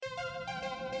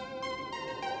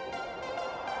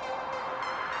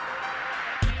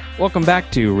Welcome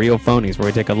back to Real Phonies, where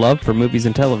we take a love for movies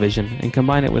and television and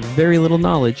combine it with very little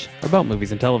knowledge about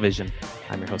movies and television.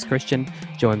 I'm your host, Christian.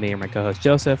 Join me and my co-host,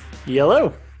 Joseph.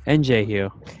 Yellow. And Jehu.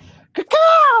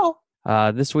 Cacao!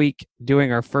 This week,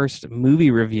 doing our first movie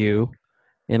review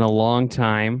in a long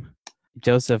time,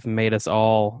 Joseph made us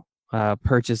all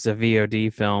purchase a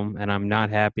VOD film, and I'm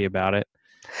not happy about it.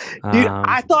 Dude,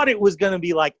 I thought it was going to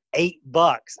be like $8.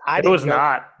 It was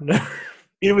not.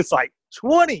 It was like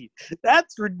 20.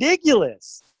 That's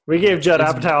ridiculous. We gave Judd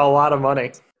Apatow a lot of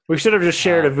money. We should have just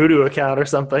shared a Voodoo account or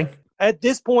something. At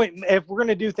this point, if we're going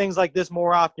to do things like this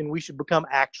more often, we should become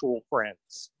actual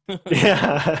friends.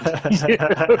 Yeah.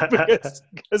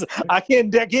 Because I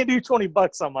can't do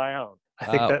 $20 on my own. I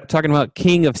think that talking about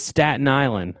King of Staten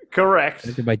Island. correct.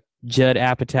 Directed by Judd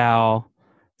Apatow,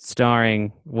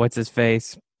 starring, what's his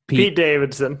face? Pete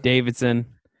Davidson. Marissa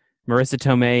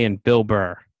Tomei, and Bill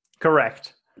Burr.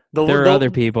 Correct. There are other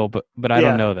people, but I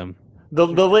don't know them. The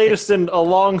latest in a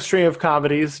long string of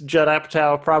comedies. Judd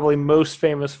Apatow, probably most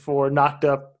famous for Knocked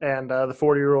Up and the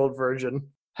 40-Year-Old Virgin,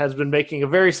 has been making a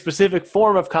very specific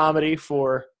form of comedy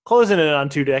for closing in on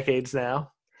 2 decades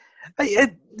now.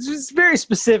 It's very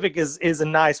specific is a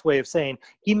nice way of saying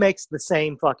he makes the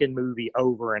same fucking movie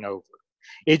over and over.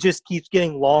 It just keeps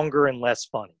getting longer and less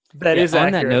funny. That is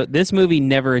on accurate. that note, this movie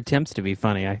never attempts to be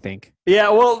funny, I think. Yeah,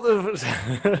 well...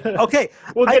 Okay,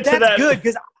 we'll get to that. That's good,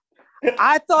 because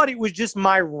I thought it was just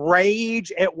my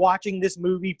rage at watching this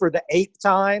movie for the 8th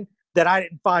time that I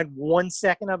didn't find 1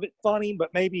 second of it funny,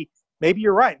 but maybe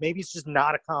you're right. Maybe it's just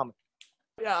not a comedy.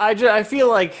 Yeah, I feel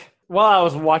like while I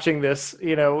was watching this,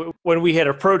 when we had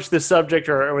approached this subject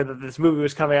or whether this movie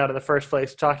was coming out in the first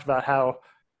place, talked about how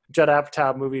Judd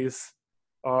Apatow movies,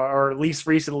 or at least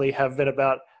recently, have been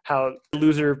about how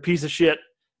loser piece of shit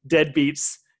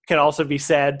deadbeats can also be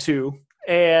sad too.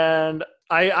 And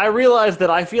I realized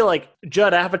that I feel like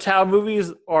Judd Apatow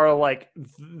movies are like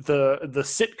the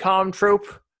sitcom trope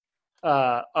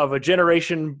of a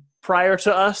generation prior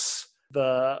to us,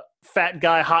 the fat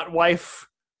guy, hot wife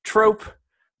trope,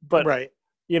 but right.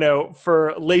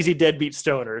 For lazy deadbeat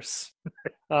stoners,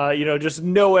 just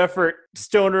no effort,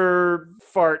 stoner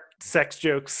fart sex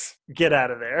jokes. Get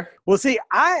out of there. Well, see,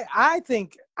 I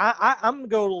think I'm going to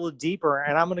go a little deeper,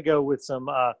 and I'm going to go with some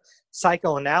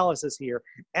psychoanalysis here.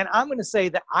 And I'm going to say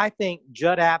that I think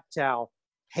Judd Apatow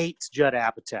hates Judd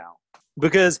Apatow,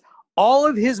 because all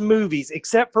of his movies,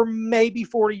 except for maybe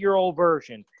 40-Year-Old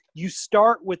Virgin, you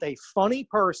start with a funny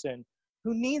person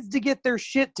who needs to get their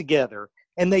shit together,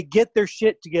 and they get their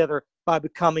shit together by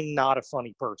becoming not a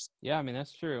funny person. Yeah, I mean,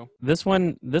 that's true. This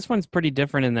one's pretty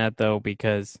different in that, though,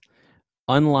 because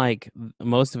unlike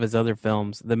most of his other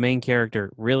films, the main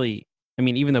character really, I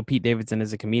mean, even though Pete Davidson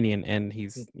is a comedian and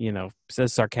he's,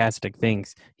 says sarcastic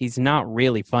things, he's not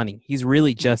really funny. He's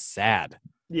really just sad.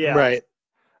 Yeah. Right.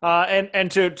 And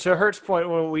to Hert's point,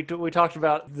 when we talked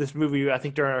about this movie, I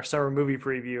think during our summer movie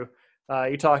preview,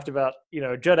 you talked about,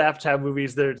 Judd Apatow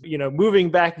movies, they're, moving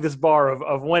back this bar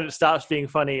of when it stops being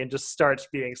funny and just starts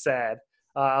being sad.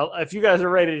 If you guys are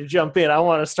ready to jump in, I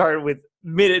want to start with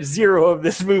minute 0 of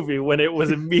this movie when it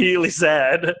was immediately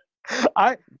sad.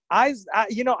 I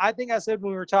think I said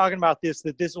when we were talking about this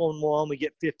that this one will only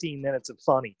get 15 minutes of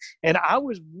funny, and I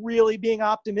was really being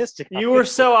optimistic. You were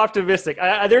so optimistic.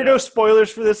 There are no spoilers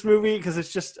for this movie because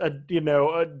it's just a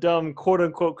dumb quote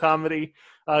unquote comedy.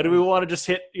 Do we want to just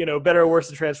hit better or worse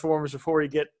than Transformers before we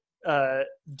get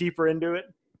deeper into it?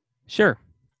 Sure.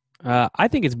 I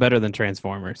think it's better than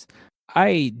Transformers.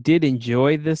 I did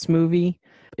enjoy this movie.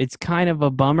 It's kind of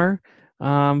a bummer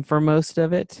for most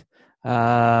of it.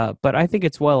 But I think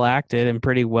it's well acted and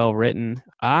pretty well written.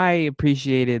 I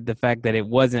appreciated the fact that it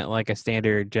wasn't like a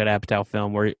standard Judd Apatow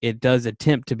film where it does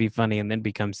attempt to be funny and then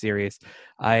become serious.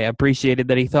 I appreciated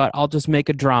that he thought, I'll just make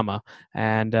a drama,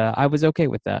 and I was okay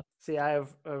with that. See, I have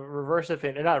a reverse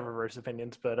opinion, not reverse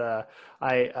opinions, but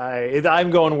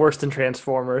I'm going worse than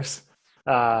Transformers.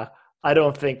 I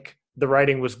don't think the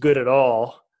writing was good at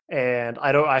all. And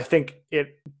I think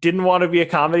it didn't want to be a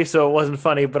comedy, so it wasn't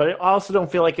funny, but I also don't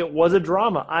feel like it was a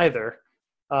drama either.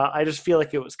 I just feel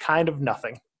like it was kind of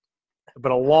nothing,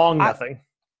 but a long nothing.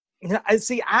 I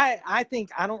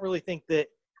don't really think that,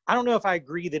 I don't know if I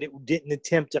agree that it didn't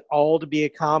attempt at all to be a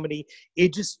comedy.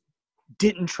 It just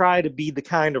didn't try to be the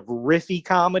kind of riffy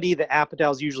comedy that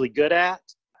Apatow's usually good at.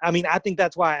 I mean, I think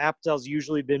that's why Apatow's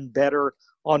usually been better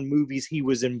on movies he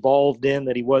was involved in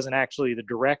that he wasn't actually the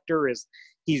director, is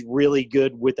he's really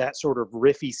good with that sort of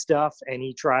riffy stuff, and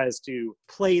he tries to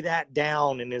play that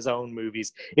down in his own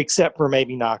movies, except for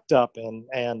maybe Knocked Up and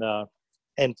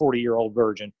 40-Year-Old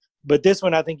Virgin. But this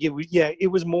one, I think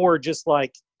it was more just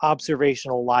like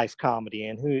observational life comedy,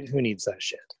 and who needs that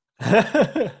shit?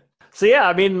 So yeah,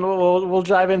 I mean, we'll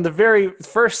dive in. The very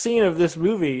first scene of this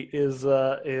movie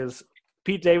is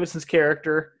Pete Davidson's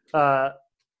character,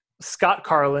 Scott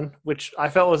Carlin, which I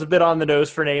felt was a bit on the nose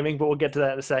for naming, but we'll get to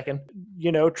that in a second.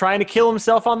 You know, trying to kill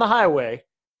himself on the highway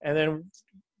and then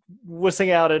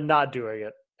wussing out and not doing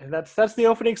it, and that's the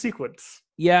opening sequence.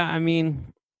 Yeah, I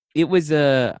mean, it was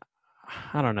I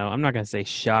don't know. I'm not gonna say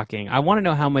shocking. I want to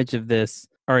know how much of this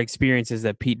are experiences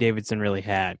that Pete Davidson really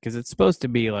had, because it's supposed to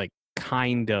be like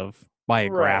kind of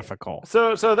biographical.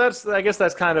 Right. So that's, I guess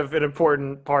that's kind of an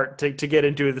important part to get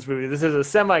into this movie. This is a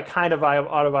semi kind of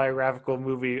autobiographical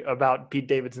movie about Pete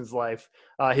Davidson's life.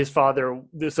 His father.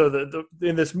 So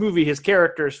in this movie, his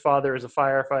character's father is a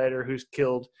firefighter who's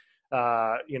killed,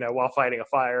 while fighting a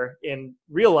fire. In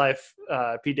real life,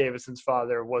 Pete Davidson's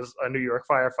father was a New York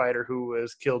firefighter who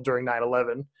was killed during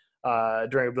 9/11,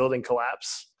 during a building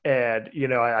collapse. And,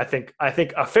 I think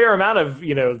a fair amount of,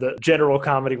 the general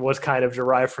comedy was kind of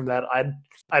derived from that.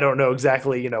 I don't know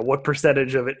exactly, what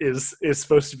percentage of it is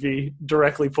supposed to be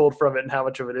directly pulled from it and how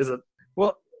much of it isn't.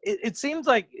 Well, it seems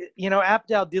like,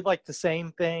 Apatow did like the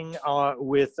same thing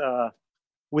with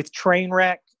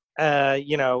Trainwreck,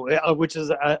 which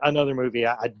is another movie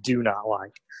I do not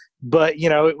like. But,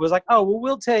 it was like, oh, well,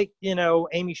 we'll take,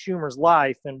 Amy Schumer's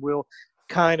life and we'll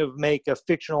kind of make a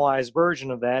fictionalized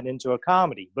version of that into a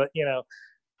comedy. But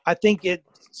I think it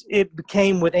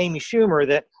became with Amy Schumer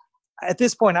that at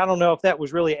this point I don't know if that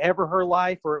was really ever her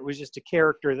life or it was just a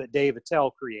character that Dave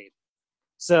Attell created.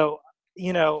 So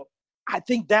I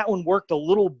think that one worked a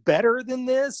little better than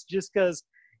this just because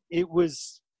it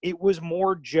was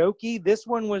more jokey. This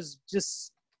one was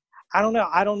just, I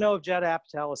don't know if Judd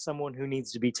Apatow is someone who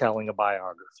needs to be telling a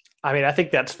biography. I mean, I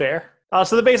think that's fair.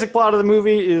 So the basic plot of the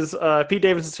movie is Pete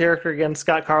Davidson's character, again,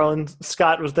 Scott Carlin.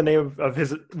 Scott was the name of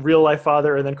his real-life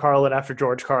father, and then Carlin after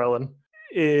George Carlin.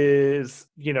 Is,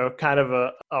 kind of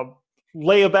a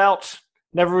layabout,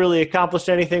 never really accomplished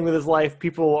anything with his life.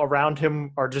 People around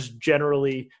him are just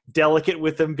generally delicate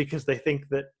with him because they think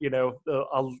that,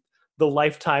 the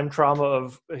lifetime trauma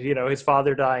of, his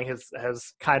father dying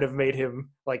has kind of made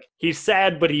him, like, he's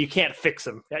sad, but you can't fix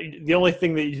him. The only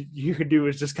thing that you can do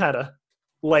is just kind of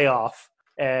lay off.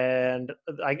 And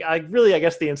I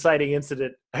guess the inciting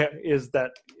incident is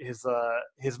that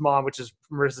his mom, which is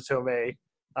Marissa Tomei,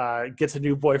 gets a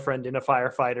new boyfriend in a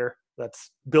firefighter that's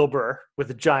Bill Burr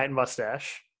with a giant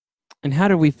mustache. And how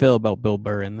do we feel about Bill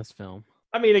Burr in this film?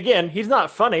 I mean, again, he's not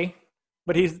funny,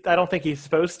 but I don't think he's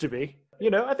supposed to be.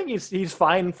 I think he's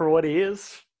fine for what he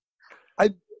is.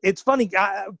 It's funny,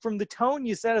 from the tone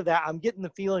you said of that, I'm getting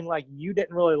the feeling like you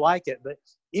didn't really like it, but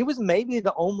it was maybe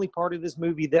the only part of this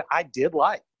movie that I did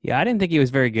like. Yeah, I didn't think he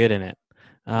was very good in it.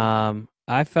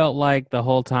 I felt like the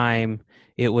whole time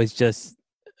it was just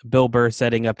Bill Burr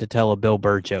setting up to tell a Bill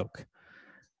Burr joke.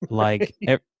 Like,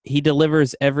 he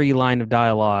delivers every line of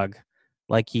dialogue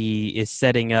like he is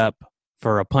setting up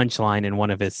for a punchline in one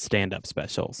of his stand-up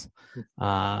specials.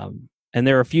 And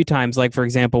there are a few times, like, for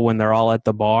example, when they're all at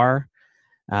the bar,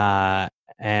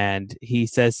 and he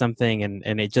says something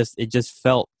and it just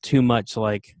felt too much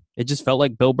like, it just felt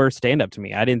like Bill Burr stand up to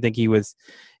me. I didn't think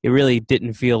it really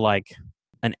didn't feel like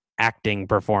an acting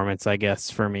performance, I guess,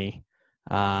 for me.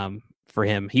 For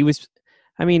him, I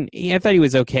thought he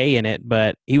was okay in it,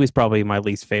 but he was probably my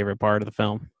least favorite part of the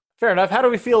film. Fair enough. How do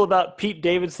we feel about Pete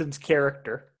Davidson's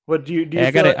character? What do you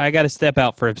hey, I gotta step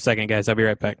out for a second, guys. I'll be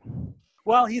right back.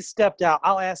 Well, he stepped out.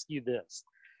 I'll ask you this.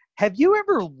 Have you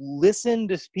ever listened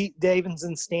to Pete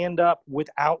Davidson stand up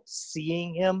without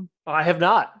seeing him? I have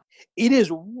not. It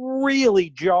is really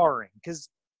jarring because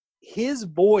his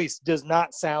voice does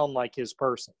not sound like his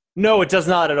person. No, it does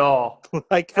not at all.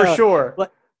 Like, for sure.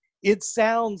 It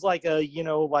sounds like a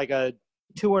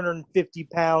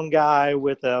 250-pound guy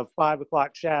with a 5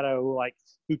 o'clock shadow, like,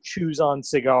 who chews on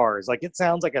cigars. Like, it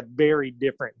sounds like a very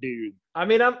different dude. I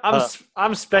mean,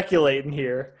 I'm speculating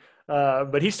here.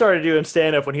 But he started doing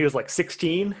stand-up when he was like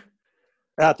 16.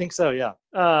 I think so, yeah.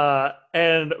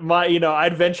 And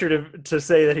I'd venture to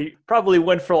say that he probably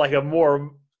went for like a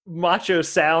more macho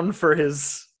sound for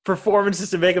his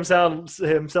performances to make himself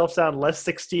sound less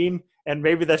 16, and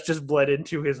maybe that's just bled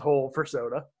into his whole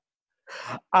persona.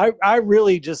 I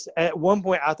really just, at one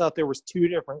point, I thought there was two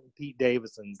different Pete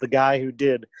Davidsons. The guy who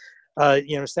did,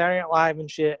 Saturday Night Live and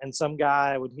shit, and some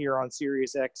guy I would hear on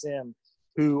Sirius XM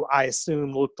who I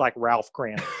assume looked like Ralph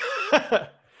Cramp.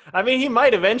 I mean, he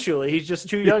might eventually. He's just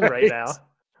too young right now.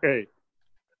 Right.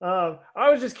 I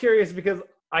was just curious because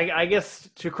I guess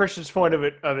to Christian's point of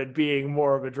it being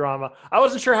more of a drama, I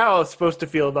wasn't sure how I was supposed to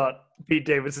feel about Pete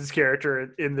Davidson's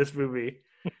character in this movie.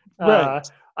 Right.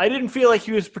 I didn't feel like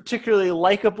he was particularly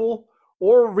likable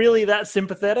or really that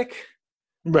sympathetic.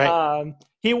 Right.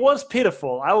 He was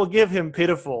pitiful. I will give him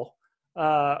pitiful.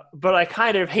 But I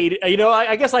kind of hated.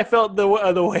 I guess I felt the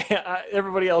way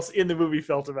everybody else in the movie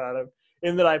felt about him,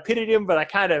 in that I pitied him, but I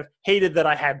kind of hated that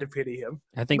I had to pity him.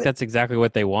 I think that's exactly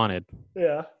what they wanted.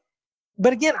 Yeah.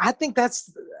 But again, I think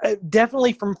that's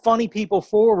definitely from Funny People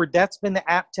forward. That's been the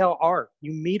Apatow art.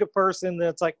 You meet a person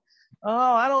that's like,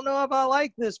 oh, I don't know if I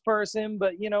like this person,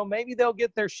 but maybe they'll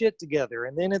get their shit together.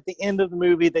 And then at the end of the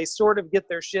movie, they sort of get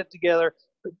their shit together.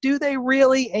 But do they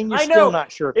really? And you're still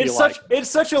not sure if it's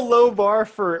such a low bar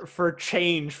for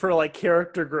change, for like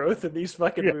character growth in these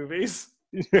fucking movies.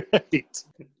 Right.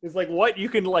 It's like, what? You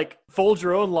can like fold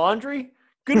your own laundry?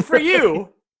 Good for you.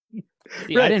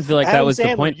 See, right. I didn't feel like that was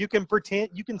the point. You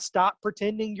can stop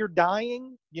pretending you're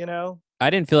dying, I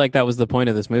didn't feel like that was the point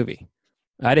of this movie.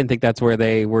 I didn't think that's where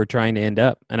they were trying to end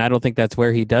up. And I don't think that's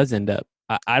where he does end up.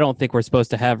 I don't think we're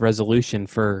supposed to have resolution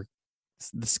for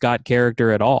the Scott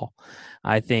character at all.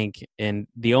 I think, and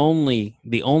the only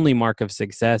mark of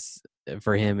success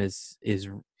for him is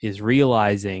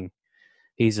realizing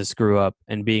he's a screw up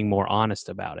and being more honest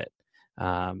about it.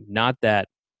 Not that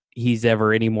he's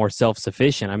ever any more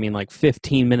self-sufficient. I mean, like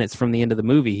 15 minutes from the end of the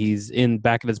movie, he's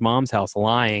back at his mom's house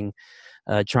lying,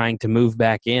 trying to move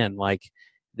back in. Like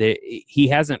he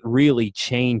hasn't really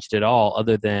changed at all,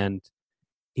 other than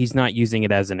he's not using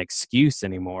it as an excuse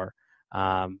anymore.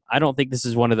 I don't think this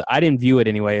is I didn't view it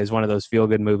anyway as one of those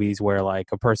feel-good movies where like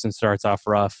a person starts off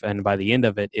rough and by the end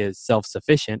of it is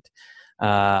self-sufficient.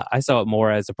 I saw it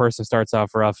more as a person starts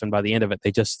off rough and by the end of it,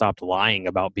 they just stopped lying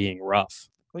about being rough.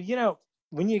 Well,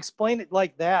 when you explain it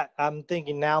like that, I'm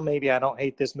thinking now maybe I don't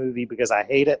hate this movie because I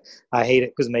hate it. I hate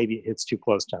it because maybe it's too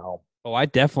close to home. Oh, I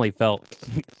definitely felt.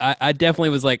 I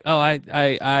definitely was like, oh,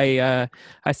 I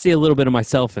see a little bit of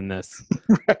myself in this.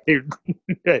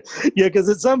 Right. Yeah, because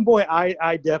at some point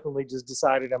I definitely just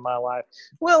decided in my life,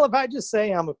 well, if I just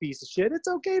say I'm a piece of shit, it's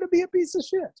okay to be a piece of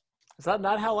shit. Is that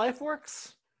not how life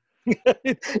works?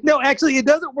 No, actually, it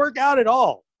doesn't work out at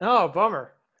all. Oh,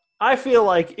 bummer. I feel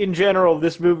like, in general,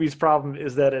 this movie's problem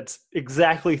is that it's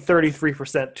exactly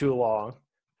 33% too long.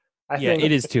 I think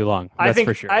it is too long. That's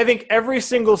for sure. I think every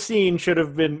single scene should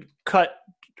have been cut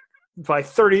by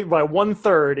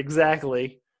 1/3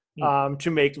 exactly,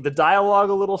 to make the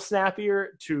dialogue a little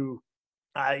snappier, to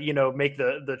make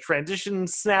the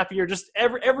transitions snappier. Just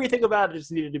everything about it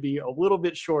just needed to be a little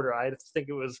bit shorter. I think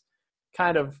it was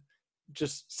kind of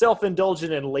just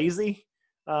self-indulgent and lazy.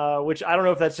 Which I don't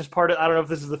know if that's just part of. I don't know if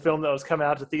this is the film that was coming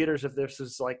out to theaters. If this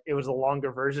is like it was a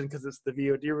longer version because it's the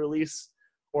VOD release,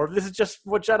 or if this is just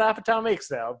what Judd Apatow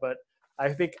makes now. But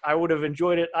I think I would have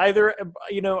enjoyed it either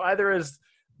as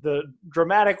the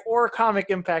dramatic or comic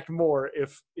impact more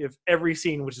if every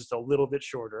scene was just a little bit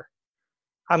shorter.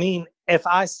 I mean, if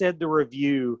I said the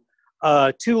review,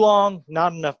 too long,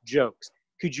 not enough jokes,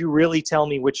 could you really tell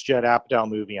me which Judd Apatow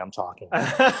movie I'm talking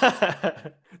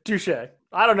about? Touche.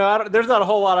 I don't know. There's not a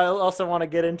whole lot else I want to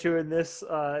get into in this.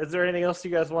 Is there anything else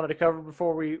you guys wanted to cover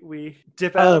before we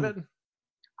dip out of it?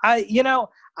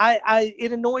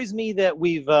 It annoys me that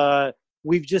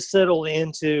we've just settled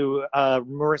into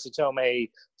Marissa Tomei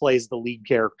plays the lead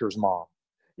character's mom.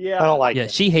 Yeah, I don't like. Yeah,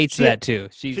 it. she hates that too.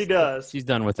 She does. She's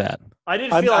done with that. I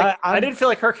didn't feel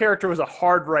like her character was a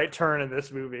hard right turn in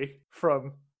this movie.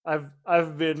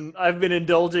 I've been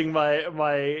indulging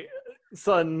my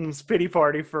son's pity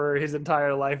party for his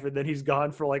entire life, and then he's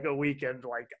gone for like a weekend.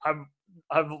 Like I'm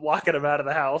locking him out of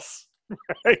the house.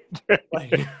 Right.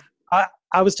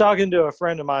 I was talking to a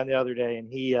friend of mine the other day, and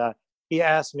he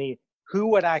asked me, who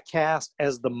would I cast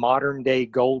as the modern day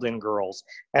Golden Girls?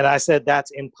 And I said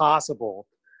that's impossible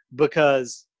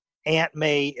because Aunt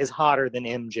May is hotter than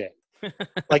MJ.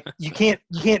 Like you can't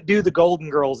do the Golden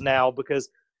Girls now because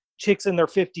chicks in their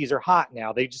 50s are hot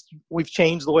now. We've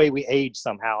changed the way we age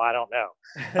somehow. I don't know.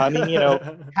 I mean,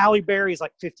 Halle Berry's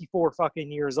like 54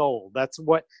 fucking years old. That's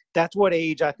what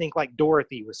age I think like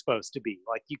Dorothy was supposed to be.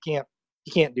 Like you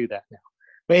can't do that now.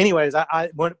 But anyways,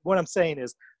 what I'm saying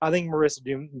is I think Marissa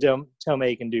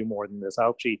Tomei can do more than this. I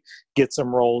hope she gets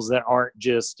some roles that aren't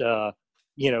just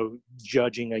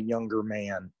judging a younger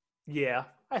man. Yeah,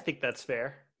 I think that's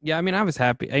fair. Yeah, I mean, I was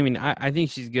happy. I mean, I think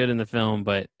she's good in the film,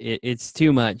 but it's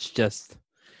too much just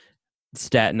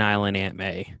Staten Island Aunt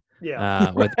May.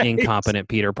 Yeah. With incompetent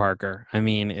Peter Parker. I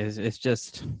mean, it's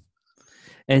just,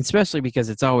 and especially because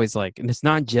it's always like, and it's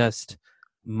not just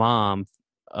mom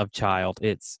of child,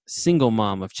 it's single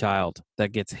mom of child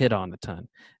that gets hit on a ton.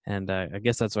 And I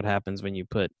guess that's what happens when you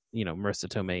put, Marissa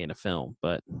Tomei in a film.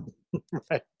 But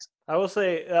Right. I will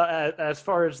say, as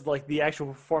far as like the actual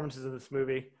performances in this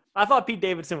movie, I thought Pete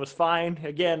Davidson was fine.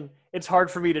 Again, it's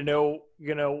hard for me to know,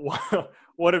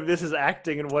 what of this is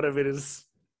acting and what of it is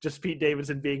just Pete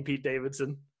Davidson being Pete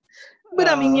Davidson. But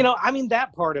that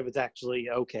part of it's actually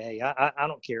okay. I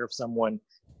don't care if someone,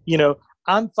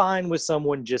 I'm fine with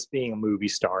someone just being a movie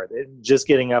star, just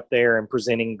getting up there and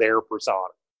presenting their persona.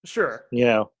 Sure.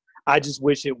 I just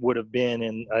wish it would have been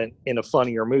in a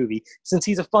funnier movie, since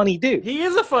he's a funny dude. He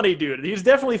is a funny dude. He's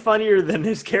definitely funnier than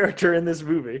his character in this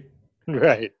movie.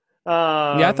 Right.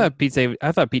 I thought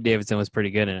Pete Davidson was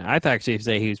pretty good in it. I thought actually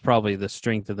say he was probably the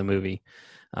strength of the movie.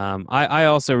 I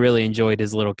also really enjoyed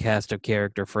his little cast of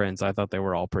character friends. I thought they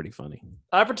were all pretty funny.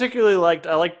 I particularly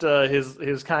liked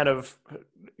his kind of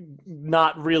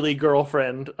not really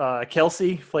girlfriend,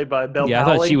 Kelsey, played by Belle Yeah, Powley.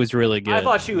 I thought she was really good. I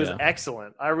thought she was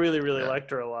excellent. I really, really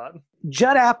liked her a lot.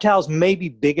 Judd Apatow's maybe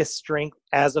biggest strength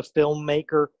as a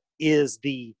filmmaker is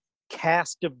the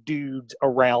cast of dudes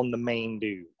around the main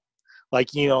dude. Like,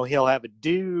 he'll have a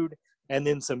dude and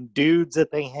then some dudes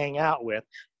that they hang out with.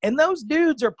 And those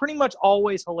dudes are pretty much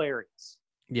always hilarious.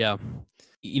 Yeah.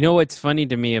 What's funny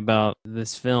to me about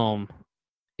this film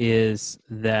is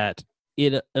that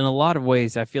in a lot of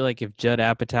ways, I feel like if Judd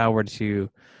Apatow were to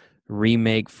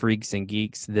remake Freaks and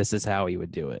Geeks, this is how he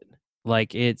would do it.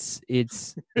 Like it's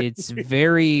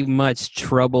very much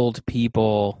troubled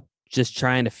people just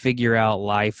trying to figure out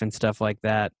life and stuff like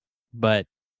that. But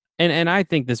and I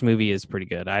think this movie is pretty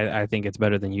good. I think it's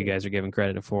better than you guys are giving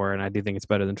credit for, and I do think it's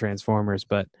better than Transformers.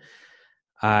 But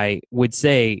I would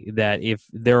say that if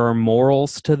there are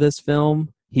morals to this film,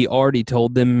 he already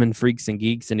told them in Freaks and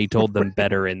Geeks, and he told them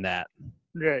better in that.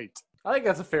 Right. I think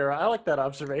that's a fair. I like that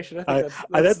observation. That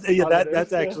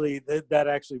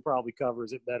actually probably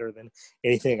covers it better than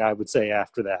anything I would say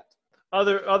after that.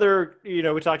 Other, we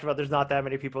talked about there's not that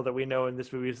many people that we know in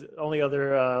this movie. Only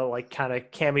other like kind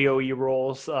of cameo-y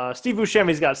roles. Steve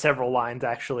Buscemi's got several lines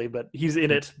actually, but he's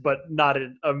in it, but not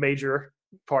in a major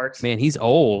part. Man, he's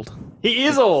old. He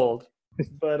is old.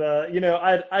 But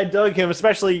I dug him,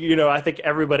 especially I think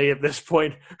everybody at this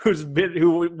point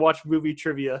who watched movie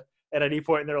trivia at any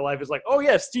point in their life is like, oh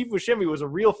yeah, Steve Buscemi was a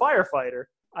real firefighter.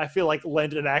 I feel like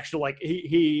lent an actual, like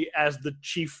he as the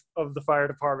chief of the fire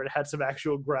department had some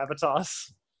actual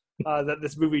gravitas that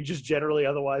this movie just generally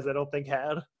otherwise I don't think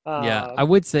had. Yeah, I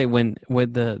would say when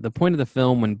the point of the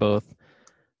film when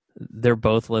they're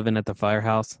both living at the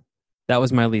firehouse, that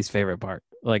was my least favorite part.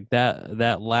 Like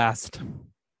that last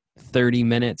 30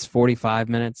 minutes, 45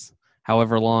 minutes,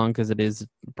 however long, because it is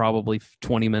probably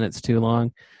 20 minutes too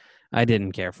long. I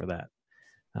didn't care for that.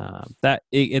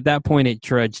 At that point, it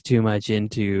trudged too much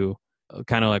into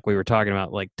kind of like we were talking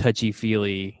about, like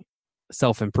touchy-feely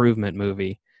self-improvement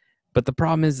movie. But the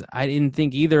problem is I didn't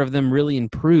think either of them really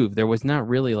improved. There was not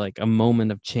really like a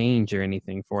moment of change or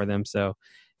anything for them. So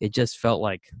it just felt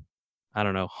like, I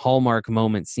don't know, Hallmark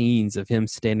moment scenes of him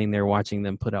standing there watching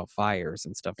them put out fires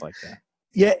and stuff like that.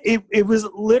 Yeah, it was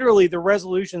literally the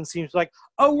resolution seems like,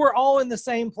 oh, we're all in the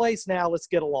same place now. Let's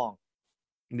get along.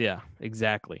 Yeah,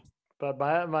 exactly. But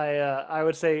I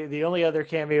would say the only other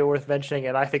cameo worth mentioning,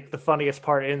 and I think the funniest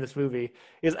part in this movie,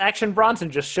 is Action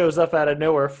Bronson just shows up out of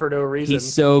nowhere for no reason.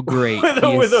 He's so great.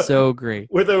 So great.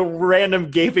 With a random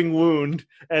gaping wound,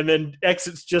 and then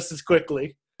exits just as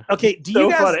quickly. Okay, do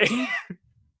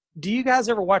you guys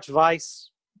ever watch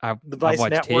Vice? The Vice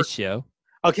Network? I've watched his show.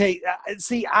 Okay,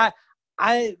 see,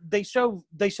 they show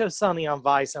Sonny on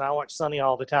Vice, and I watch Sonny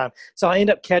all the time. So I end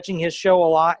up catching his show a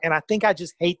lot, and I think I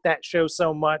just hate that show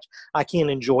so much I can't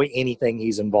enjoy anything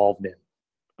he's involved in.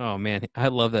 Oh man, I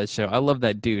love that show. I love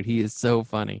that dude. He is so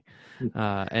funny.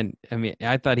 And I mean,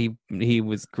 I thought he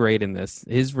was great in this.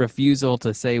 His refusal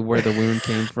to say where the wound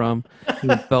came from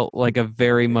felt like a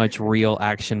very much real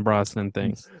Action Brosnan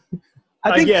thing.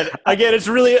 Again, it's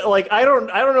really like I don't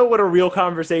know what a real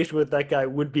conversation with that guy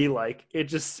would be like. It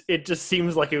just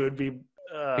seems like it would be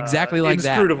exactly like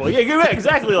inscrutable. That. Yeah,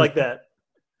 exactly like that.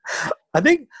 I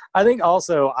think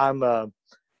also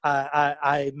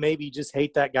I maybe just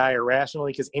hate that guy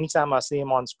irrationally because anytime I see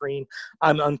him on screen,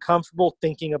 I'm uncomfortable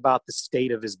thinking about the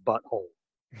state of his butthole.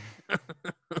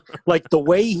 Like the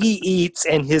way he eats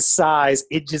and his size,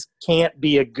 it just can't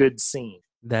be a good scene.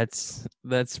 That's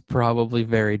probably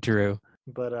very true.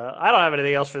 But I don't have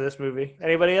anything else for this movie.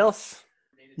 Anybody else?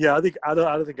 Yeah, I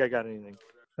don't think I got anything.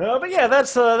 But yeah,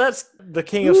 that's The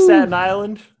King of Staten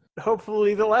Island.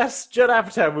 Hopefully, the last Judd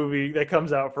Apatow movie that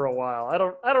comes out for a while. I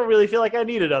don't really feel like I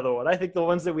need another one. I think the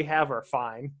ones that we have are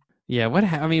fine. Yeah, what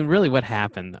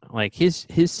happened? Like his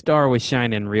star was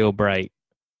shining real bright,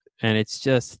 and it's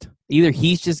just either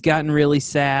he's just gotten really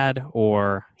sad,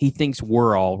 or he thinks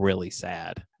we're all really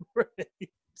sad. Right.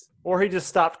 Or he just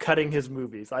stopped cutting his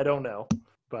movies. I don't know.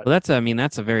 But well, that's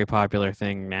a very popular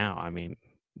thing now. I mean,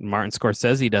 Martin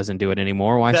Scorsese doesn't do it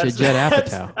anymore. Why should Judd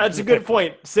Apatow? That's a good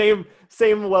point. Same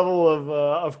level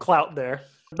of clout there.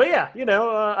 But yeah,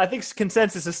 I think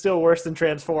consensus is still worse than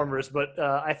Transformers. But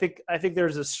I think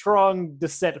there's a strong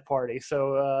dissent party.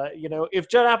 So if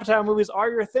Judd Apatow movies are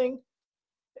your thing,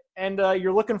 and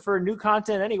you're looking for new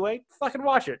content anyway, fucking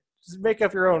watch it. Just make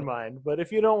up your own mind. But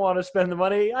if you don't want to spend the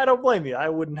money, I don't blame you. I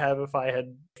wouldn't have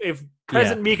if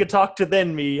present me could talk to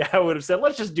then me, I would have said,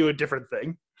 let's just do a different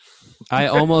thing. I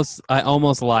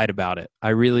almost lied about it. I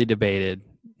really debated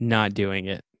not doing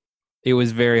it. It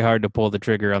was very hard to pull the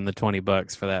trigger on the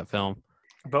 $20 for that film.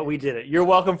 But we did it. You're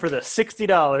welcome for the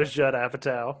 $60, Judd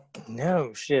Apatow.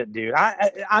 No shit, dude.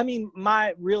 I mean,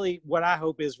 what I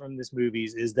hope is from this movie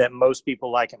is that most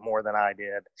people like it more than I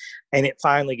did, and it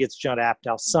finally gets Judd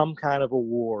Apatow some kind of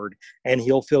award, and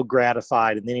he'll feel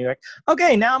gratified, and then he's like,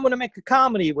 okay, now I'm going to make a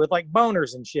comedy with like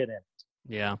boners and shit in it.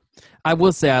 Yeah, I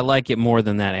will say I like it more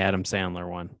than that Adam Sandler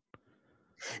one.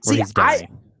 See,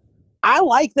 I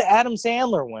like the Adam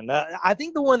Sandler one. I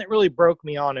think the one that really broke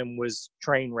me on him was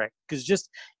Trainwreck, because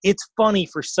it's funny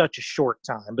for such a short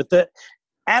time. But the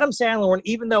Adam Sandler one,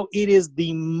 even though it's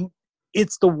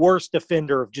the worst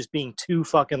offender of just being too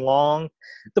fucking long,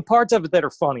 the parts of it that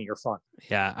are funny are fun.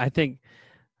 Yeah, I think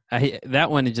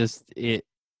that one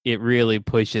it really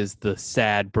pushes the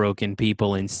sad, broken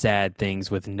people in sad things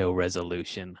with no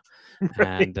resolution,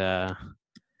 right. And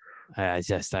I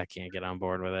can't get on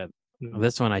board with it.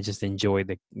 This one, I just enjoy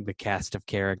the cast of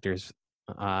characters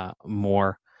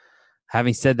more.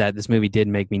 Having said that, this movie did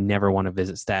make me never want to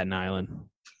visit Staten Island.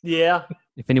 Yeah.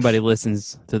 If anybody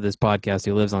listens to this podcast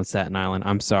who lives on Staten Island,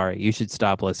 I'm sorry. You should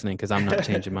stop listening because I'm not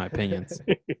changing my opinions.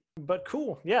 But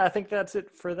cool. Yeah, I think that's it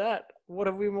for that. What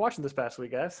have we been watching this past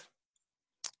week, guys?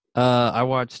 I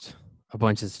watched a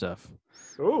bunch of stuff.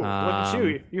 Ooh, look at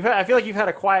you. I feel like you've had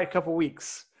a quiet couple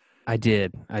weeks. I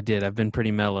did. I've been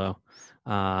pretty mellow.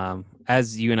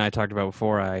 As you and I talked about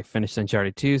before, I finished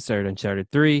Uncharted 2, started Uncharted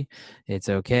 3. It's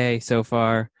okay so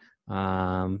far.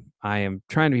 I am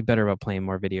trying to be better about playing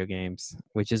more video games,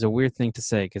 which is a weird thing to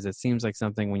say because it seems like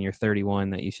something when you're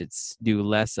 31 that you should do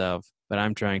less of, but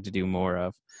I'm trying to do more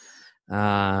of.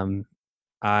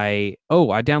 I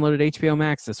downloaded HBO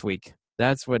Max this week.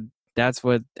 That's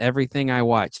what everything I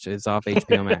watched is off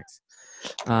HBO Max.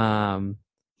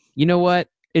 You know what?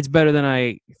 It's better than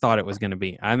I thought it was going to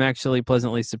be. I'm actually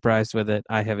pleasantly surprised with it.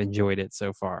 I have enjoyed it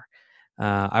so far.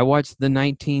 I watched the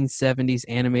 1970s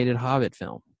animated Hobbit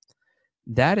film.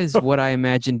 That is what I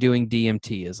imagine doing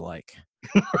DMT is like.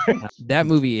 That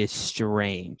movie is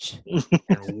strange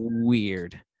and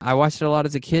weird. I watched it a lot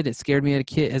as a kid. It scared me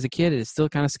as a kid. It still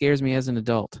kind of scares me as an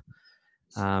adult.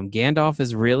 Gandalf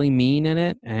is really mean in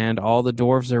it, and all the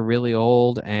dwarves are really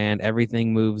old, and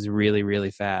everything moves really,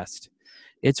 really fast.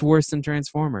 It's worse than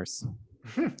Transformers.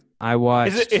 I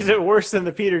watched... Is it worse than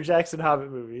the Peter Jackson Hobbit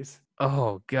movies?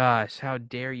 Oh, gosh. How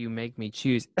dare you make me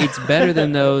choose? It's better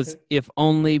than those, if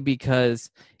only because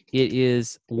it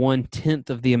is 1/10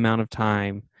 of the amount of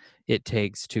time it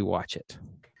takes to watch it.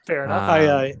 Fair enough.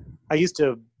 I used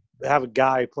to have a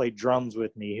guy play drums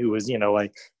with me who was, a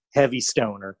heavy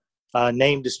stoner,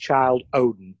 named his child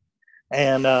Odin.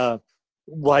 And,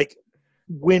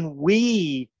 when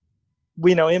we...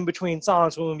 in between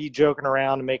songs, when we'd be joking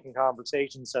around and making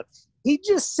conversation stuff, he'd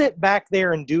just sit back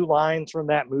there and do lines from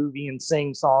that movie and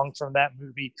sing songs from that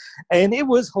movie. And it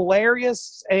was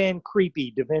hilarious and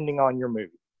creepy, depending on your movie.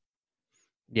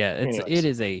 Yeah, it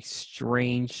is a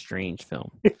strange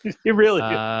film. It really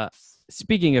is.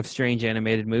 Speaking of strange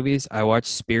animated movies, I watched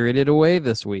Spirited Away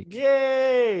this week.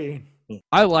 Yay!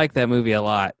 I like that movie a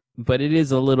lot, but it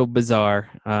is a little bizarre.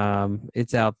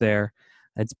 It's out there.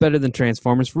 It's better than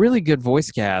Transformers. Really good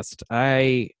voice cast.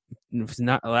 Last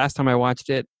time I watched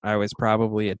it, I was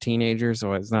probably a teenager,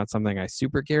 so it's not something I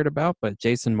super cared about. But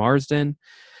Jason Marsden,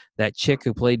 that chick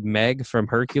who played Meg from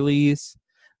Hercules,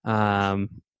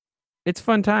 it's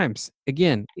fun times.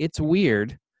 Again, it's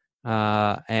weird,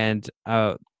 and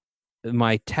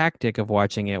my tactic of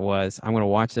watching it was I'm going to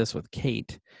watch this with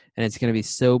Kate, and it's going to be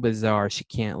so bizarre she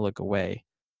can't look away.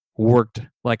 Worked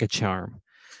like a charm.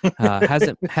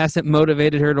 Hasn't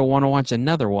motivated her to want to watch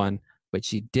another one, but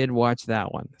she did watch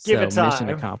that one. Give it time. Mission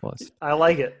accomplished. I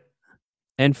like it.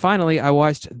 And finally, I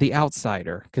watched The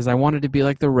Outsider because I wanted to be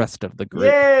like the rest of the group.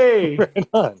 Yay!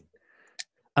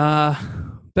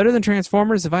 Better than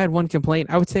Transformers. If I had one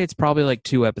complaint, I would say it's probably like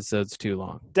 2 episodes too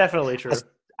long. Definitely true.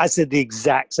 I said the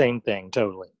exact same thing.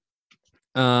 Totally.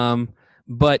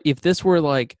 But if this were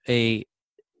like a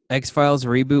X-Files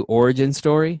reboot origin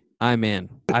story, I'm in.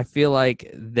 I feel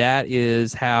like that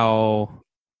is how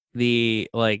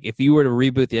if you were to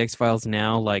reboot the X-Files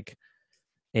now, like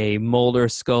a Mulder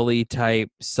Scully type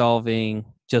solving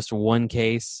just one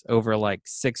case over like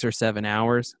 6 or 7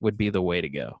 hours would be the way to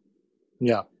go.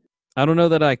 Yeah. I don't know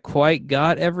that I quite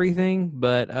got everything,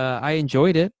 but I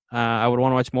enjoyed it. I would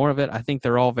want to watch more of it. I think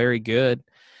they're all very good.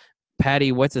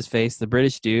 Paddy, what's his face, the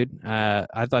British dude?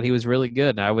 I thought he was really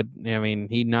good. I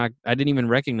didn't even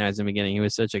recognize him beginning. He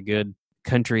was such a good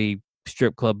country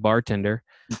strip club bartender.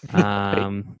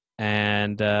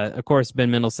 And of course,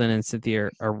 Ben Mendelsohn and Cynthia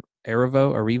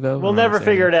Erivo. We'll never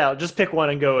figure it out. Just pick one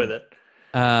and go with it.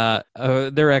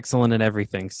 They're excellent in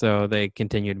everything, so they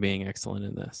continued being excellent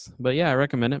in this. But yeah, I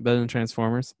recommend it. Better than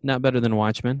Transformers. Not better than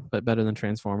Watchmen, but better than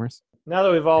Transformers. Now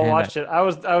that we've all watched it, I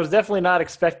was definitely not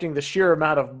expecting the sheer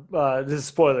amount of this is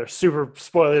spoilers, super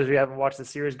spoilers. If you haven't watched the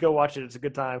series, go watch it. It's a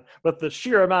good time. But the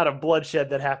sheer amount of bloodshed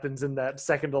that happens in that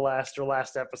second to last or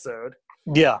last episode.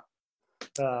 Yeah.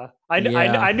 I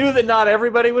knew that not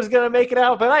everybody was going to make it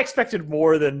out, but I expected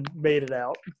more than made it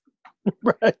out.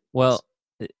 Right. Well,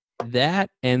 that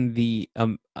and the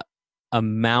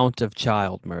amount of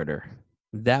child murder,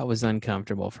 that was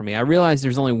uncomfortable for me. I realized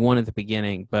there's only one at the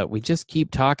beginning, but we just keep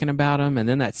talking about them, and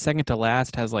then that second to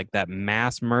last has like that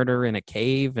mass murder in a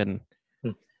cave, and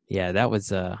yeah, that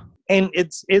was and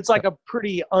it's like a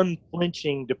pretty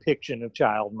unflinching depiction of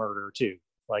child murder too.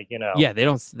 Like, you know. Yeah, they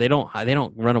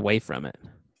don't run away from it.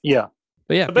 Yeah.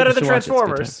 But yeah, better than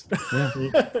Transformers.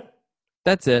 Yeah.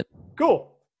 That's it.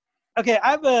 Cool. Okay,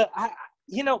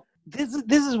 this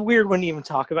is weird when you even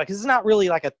talk about, because it's not really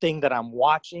like a thing that I'm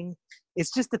watching.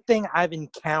 It's just a thing I've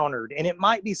encountered, and it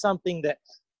might be something that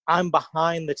I'm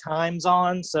behind the times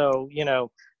on. So, you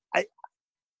know,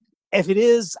 if it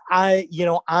is,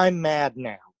 I'm mad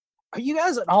now. Are you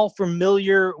guys at all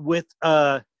familiar with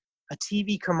a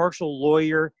TV commercial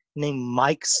lawyer named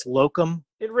Mike Slocum?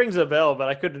 It rings a bell, but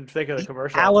I couldn't think of the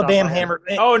commercial. Alabama Hammer.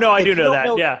 Oh no, I do know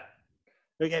that. Yeah.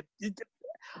 Okay.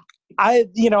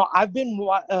 I've been,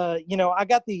 I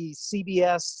got the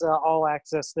CBS All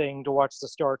Access thing to watch the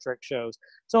Star Trek shows.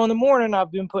 So in the morning,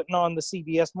 I've been putting on the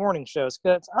CBS morning shows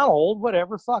because I'm old,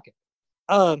 whatever, fuck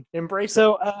it. Embrace.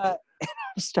 So I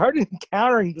started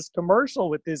encountering this commercial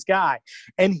with this guy,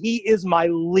 and he is my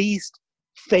least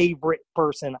favorite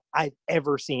person I've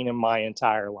ever seen in my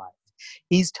entire life.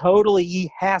 He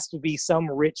has to be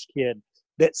some rich kid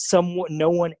that no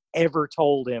one ever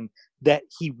told him that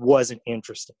he wasn't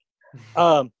interested.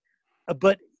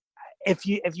 But if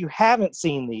you haven't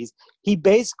seen these, he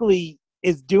basically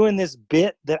is doing this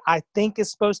bit that I think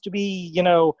is supposed to be,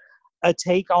 a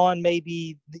take on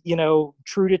maybe,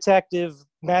 True Detective,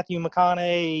 Matthew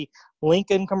McConaughey,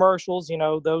 Lincoln commercials,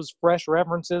 those fresh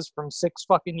references from 6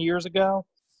 fucking years ago,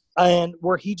 and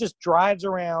where he just drives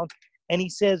around and he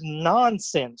says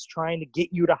nonsense trying to get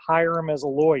you to hire him as a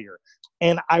lawyer.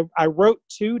 And I wrote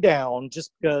 2 down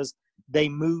just because they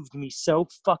moved me so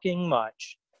fucking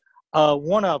much.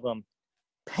 One of them,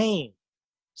 pain,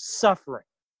 suffering,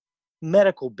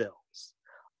 medical bills,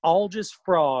 all just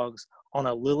frogs on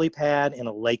a lily pad in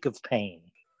a lake of pain.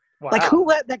 Wow. Like, who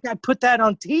let that guy put that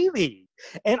on TV?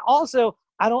 And also,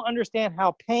 I don't understand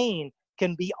how pain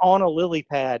can be on a lily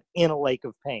pad in a lake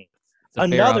of pain. It's a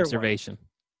fair observation.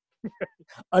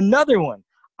 Another one.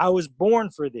 I was born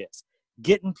for this.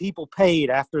 Getting people paid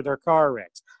after their car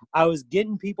wrecks. I was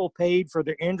getting people paid for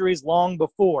their injuries long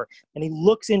before. And he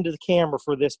looks into the camera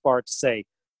for this part to say,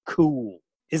 cool.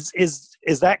 Is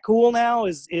that cool now?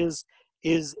 Is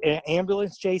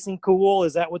ambulance chasing cool?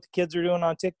 Is that what the kids are doing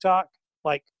on TikTok?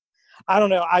 Like, I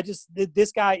don't know.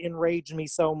 This guy enraged me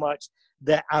so much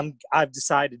that I've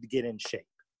decided to get in shape.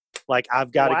 Like,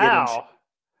 I've got to get in shape.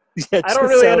 Yeah, I don't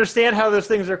really understand how those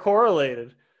things are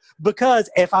correlated. Because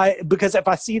if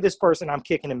I see this person, I'm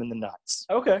kicking him in the nuts.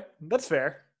 Okay, that's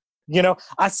fair.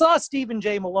 I saw Stephen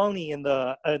J. Maloney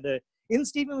isn't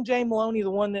Stephen J. Maloney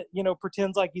the one that,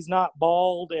 pretends like he's not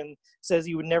bald and says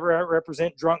he would never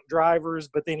represent drunk drivers,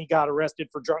 but then he got arrested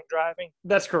for drunk driving?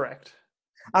 That's correct.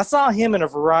 I saw him in a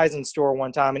Verizon store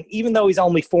one time, and even though he's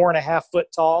only 4.5 foot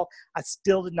tall, I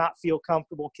still did not feel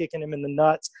comfortable kicking him in the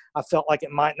nuts. I felt like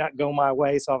it might not go my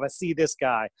way, so if I see this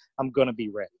guy, I'm going to be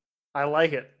ready. I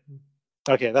like it.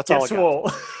 Okay, that's all I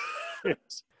got.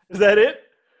 Is that it?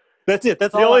 That's it.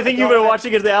 That's the only thing you've been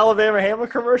watching is the Alabama Hammer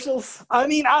commercials? I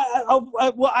mean,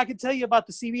 I could tell you about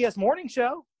the CBS morning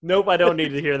show. Nope, I don't need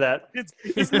to hear that.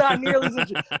 It's not nearly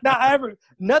as now. I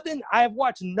have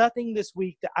watched nothing this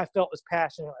week that I felt as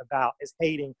passionate about as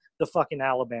hating the fucking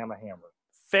Alabama Hammer.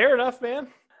 Fair enough, man.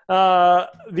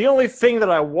 The only thing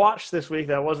that I watched this week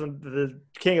that wasn't the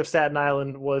King of Staten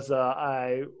Island was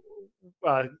I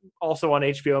also on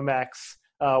HBO Max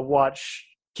watch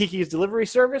Kiki's Delivery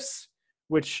Service,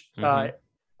 which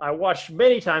I watched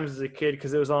many times as a kid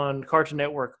because it was on Cartoon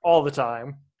Network all the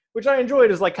time, which I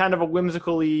enjoyed as like kind of a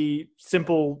whimsically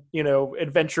simple,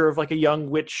 adventure of like a young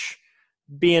witch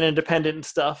being independent and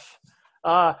stuff.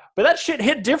 But that shit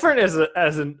hit different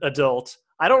as an adult.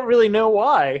 I don't really know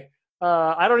why.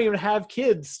 I don't even have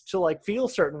kids to like feel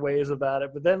certain ways about it.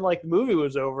 But then like the movie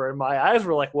was over and my eyes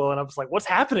were like, well, and I was like, what's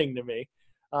happening to me?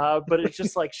 But it's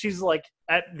just like, she's like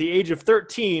at the age of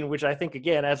 13, which I think,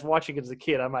 again, as watching it as a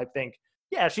kid, I might think,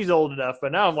 yeah, she's old enough.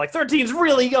 But now I'm like, 13 is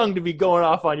really young to be going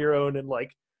off on your own and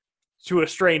like to a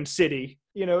strange city.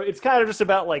 It's kind of just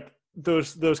about like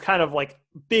those kind of like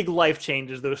big life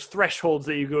changes, those thresholds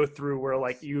that you go through where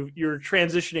like you're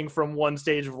transitioning from one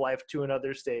stage of life to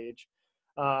another stage.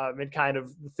 And kind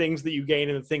of the things that you gain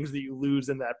and the things that you lose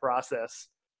in that process.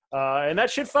 And that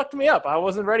shit fucked me up. I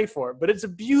wasn't ready for it. But it's a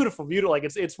beautiful, like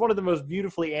it's one of the most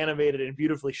beautifully animated and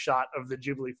beautifully shot of the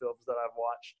Ghibli films that I've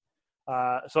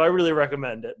watched. So I really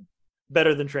recommend it.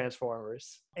 Better than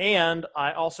Transformers. And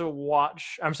I also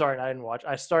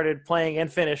I started playing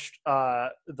and finished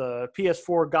the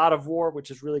PS4 God of War, which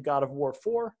is really God of War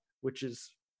 4, which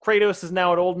is Kratos is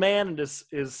now an old man and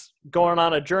is going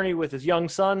on a journey with his young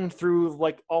son through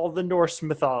like all the Norse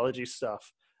mythology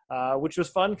stuff, which was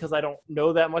fun because I don't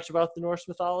know that much about the Norse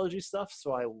mythology stuff,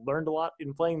 so I learned a lot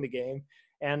in playing the game.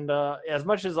 And as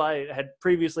much as I had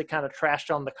previously kind of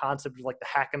trashed on the concept of like the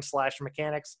hack and slash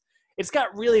mechanics, it's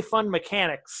got really fun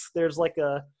mechanics. There's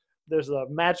a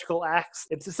magical axe.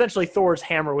 It's essentially Thor's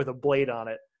hammer with a blade on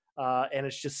it, and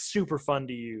it's just super fun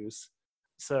to use.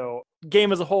 So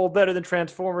game as a whole, better than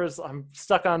Transformers. I'm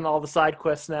stuck on all the side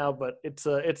quests now, but it's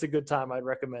a good time. I'd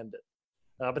recommend it.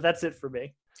 But that's it for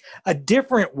me. A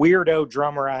different weirdo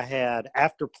drummer I had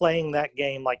after playing that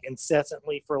game like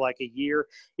incessantly for like a year,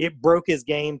 it broke his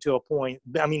brain to a point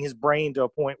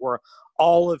where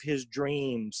all of his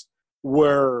dreams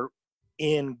were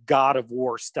in God of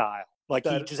War style. Like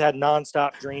he just had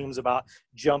nonstop dreams about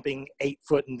jumping 8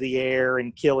 foot in the air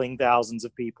and killing thousands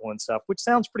of people and stuff, which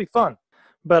sounds pretty fun.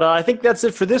 But I think that's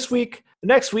it for this week.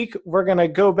 Next week, we're going to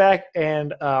go back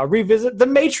and revisit The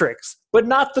Matrix, but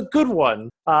not the good one.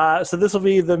 So this will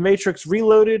be The Matrix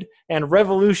Reloaded and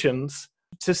Revolutions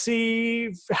to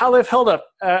see how they've held up,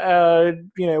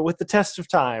 with the test of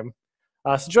time.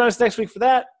 So join us next week for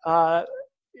that.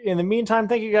 In the meantime,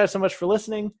 thank you guys so much for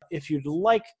listening. If you'd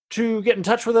like to get in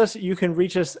touch with us, you can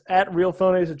reach us at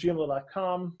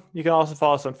realphonies@gmail.com. You can also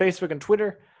follow us on Facebook and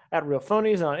Twitter at Real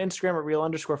Phonies, and on Instagram at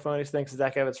Real_Phonies. Thanks to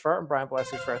Zach Evans for art and Brian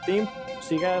Blasky for our theme.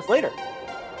 See you guys later.